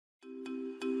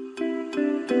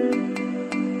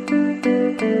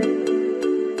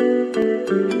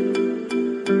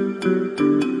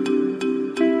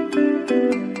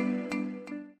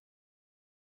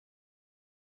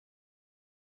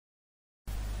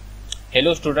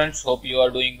Hello students, hope you are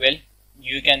doing well.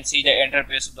 You can see the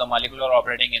interface of the molecular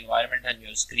operating environment on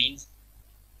your screens.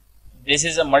 This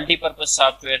is a multi-purpose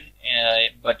software,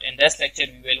 but in this lecture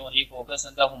we will only focus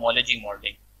on the homology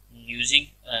modeling using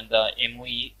the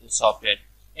MOE software.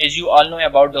 As you all know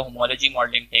about the homology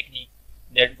modeling technique,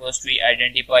 that first we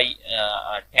identify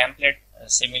a template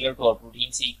similar to a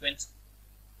protein sequence,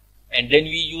 and then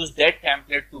we use that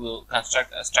template to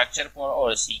construct a structure for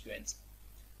our sequence.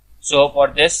 So for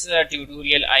this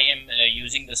tutorial, I am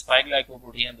using the spike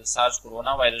glycoprotein and the SARS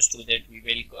coronavirus tool that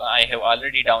I have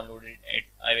already downloaded it.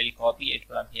 I will copy it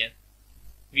from here.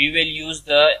 We will use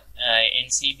the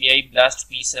NCBI BLAST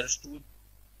P search tool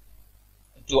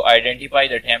to identify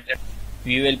the template.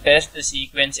 We will paste the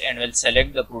sequence and will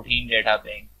select the protein data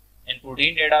bank. In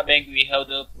protein data bank, we have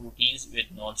the proteins with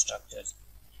known structures.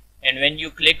 And when you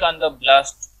click on the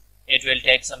BLAST, it will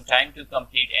take some time to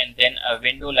complete, and then a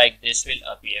window like this will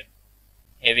appear,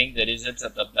 having the results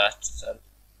of the BLAST search.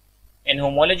 In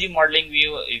homology modeling,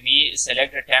 we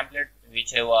select a template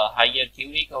which have a higher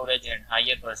query coverage and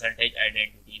higher percentage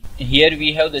identity. Here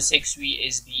we have the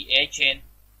 6VSBA chain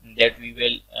that we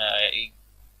will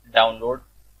download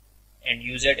and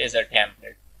use it as a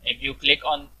template. If you click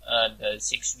on the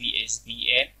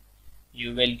 6VSBA,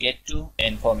 you will get to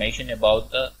information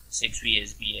about the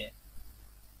 6VSBA.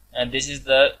 And this is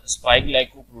the spike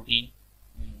glycoprotein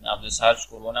of the SARS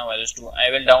coronavirus 2. I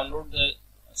will download the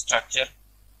structure,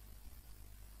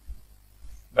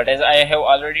 but as I have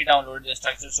already downloaded the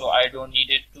structure, so I don't need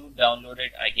it to download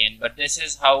it again. But this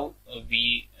is how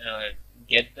we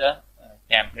get the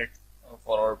template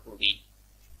for our protein.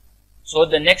 So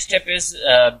the next step is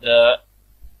to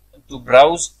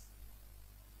browse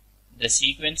the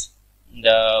sequence,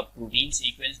 the protein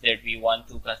sequence that we want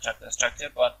to construct a structure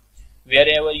for.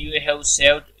 Wherever you have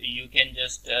saved, you can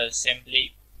just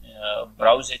simply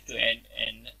browse it to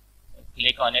and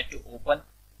click on it to open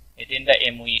it in the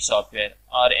MOE software.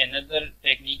 Or another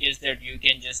technique is that you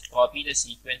can just copy the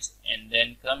sequence and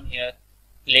then come here,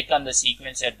 click on the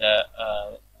sequence at the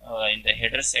in the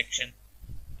header section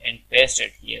and paste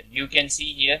it here. You can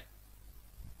see here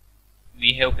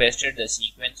we have pasted the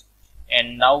sequence,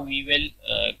 and now we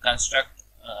will construct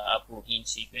a protein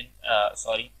sequence.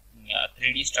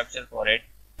 3D structure for it.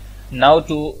 Now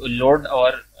to load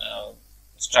our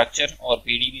structure or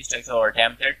PDB structure or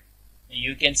template,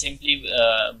 you can simply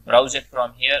browse it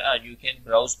from here, or you can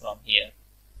browse from here.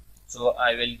 So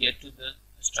I will get to the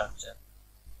structure.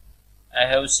 I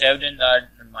have saved in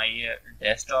my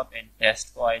desktop and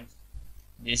test files.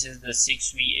 This is the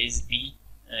 6VSB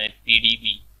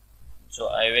PDB. So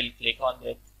I will click on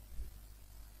that.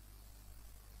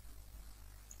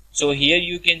 So here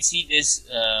you can see this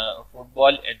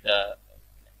football at the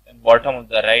bottom of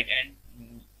the right,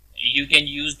 and you can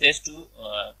use this to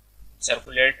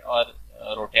circulate or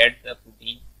rotate the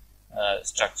protein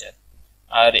structure.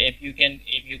 Or if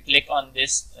you click on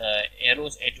this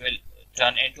arrows, it will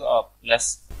turn into a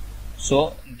plus.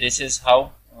 So this is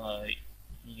how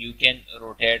you can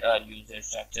rotate or use the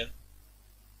structure.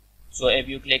 So if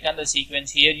you click on the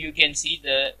sequence here, you can see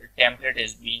the template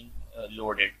is being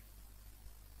loaded.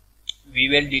 We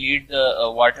will delete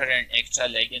the water and extra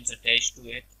ligands attached to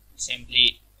it.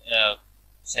 Simply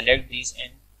select these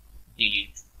and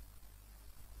delete.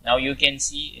 Now you can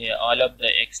see all of the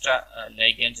extra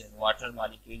ligands and water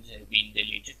molecules have been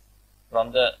deleted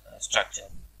from the structure.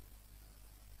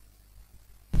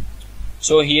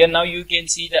 So here now you can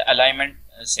see the alignment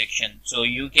section. So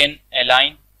you can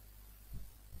align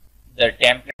the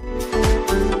template.